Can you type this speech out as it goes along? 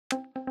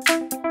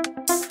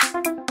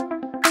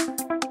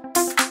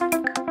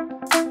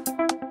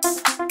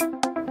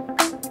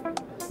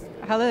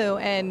Hello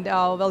and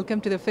welcome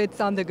to the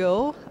Fits on the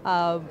Go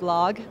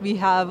blog. We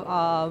have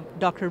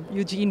Dr.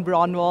 Eugene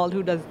Braunwald,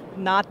 who does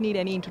not need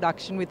any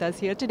introduction, with us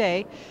here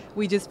today.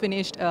 We just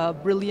finished a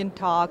brilliant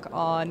talk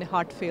on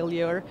heart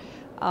failure.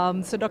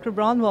 So Dr.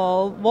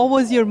 Braunwald, what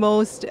was your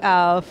most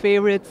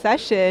favorite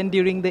session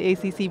during the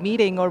ACC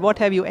meeting, or what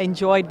have you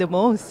enjoyed the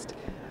most?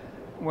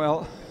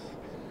 Well,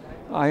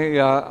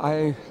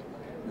 I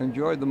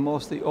enjoyed the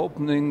most the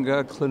opening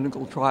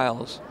clinical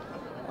trials.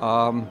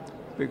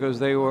 Because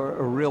they were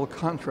a real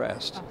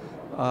contrast.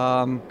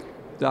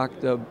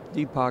 Dr.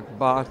 Deepak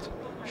Bhatt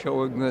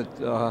showing that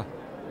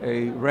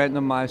a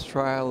randomized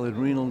trial in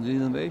renal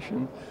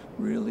denervation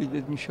really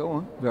didn't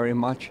show very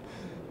much.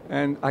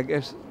 And I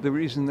guess the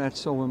reason that's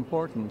so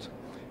important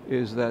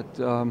is that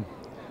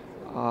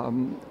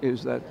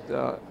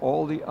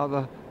all the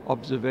other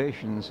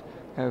observations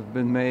have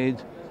been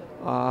made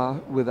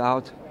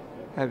without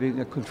having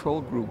a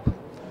control group.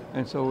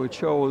 And so it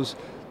shows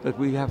that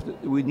we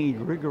need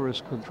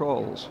rigorous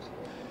controls,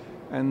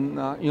 and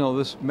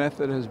this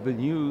method has been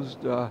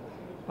used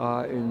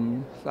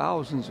in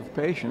thousands of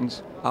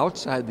patients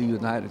outside the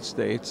United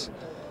States,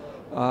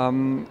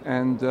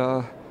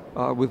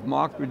 with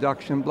marked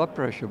reduction in blood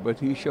pressure. But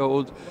he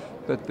showed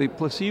that the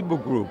placebo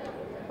group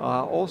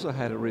also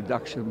had a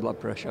reduction in blood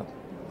pressure,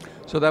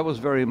 so that was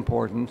very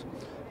important.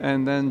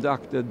 And then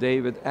Dr.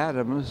 David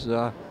Adams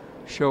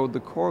showed the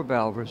core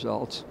valve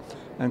results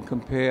and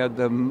compared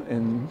them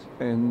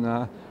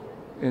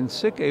in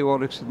sick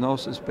aortic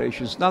stenosis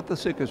patients, not the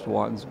sickest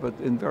ones, but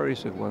in very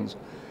sick ones,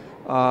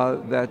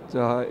 that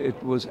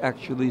it was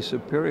actually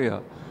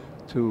superior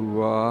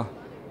to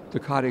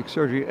cardiac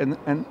surgery. And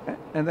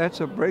that's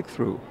a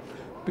breakthrough,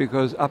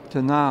 because up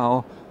to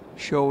now,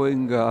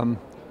 showing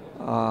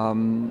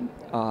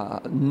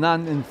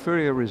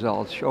non-inferior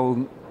results,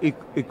 showing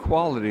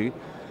equality,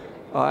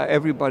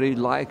 everybody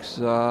likes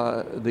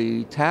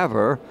the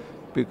TAVR,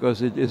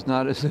 because it is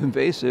not as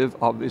invasive,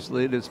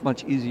 obviously, and it's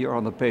much easier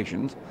on the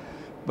patient.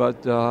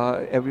 But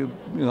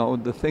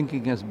the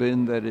thinking has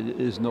been that it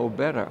is no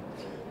better.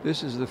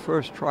 This is the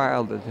first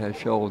trial that has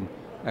shown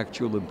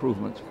actual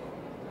improvement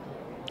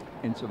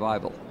in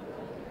survival.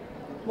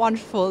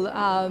 Wonderful.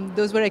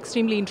 Those were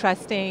extremely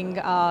interesting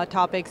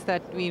topics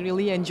that we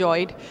really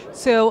enjoyed.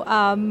 So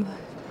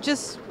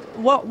just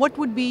what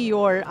would be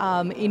your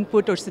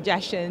input or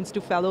suggestions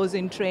to fellows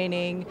in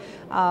training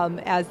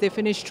as they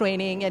finish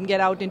training and get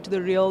out into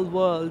the real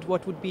world?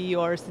 What would be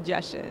your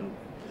suggestion?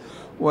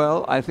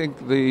 Well, I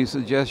think the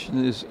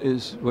suggestion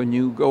is when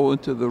you go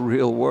into the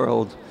real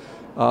world,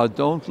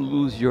 don't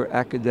lose your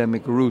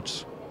academic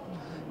roots,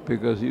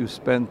 because you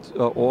spent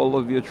all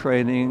of your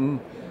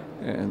training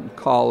in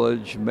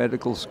college,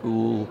 medical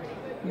school,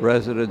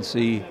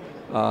 residency,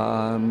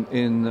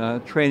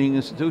 in training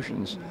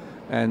institutions,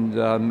 and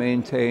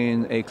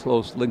maintain a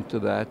close link to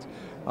that.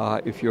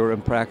 If you're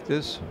in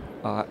practice,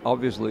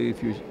 obviously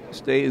if you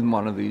stay in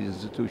one of these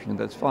institutions,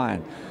 that's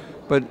fine.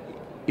 But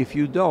if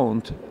you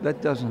don't,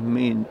 that doesn't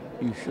mean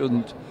you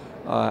shouldn't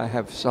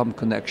have some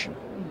connection,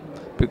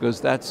 because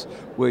that's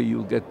where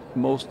you get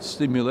most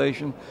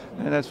stimulation,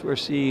 and that's where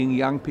seeing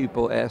young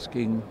people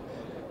asking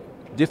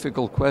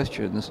difficult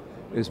questions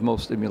is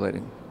most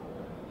stimulating.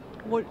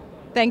 Well,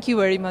 thank you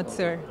very much,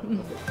 sir.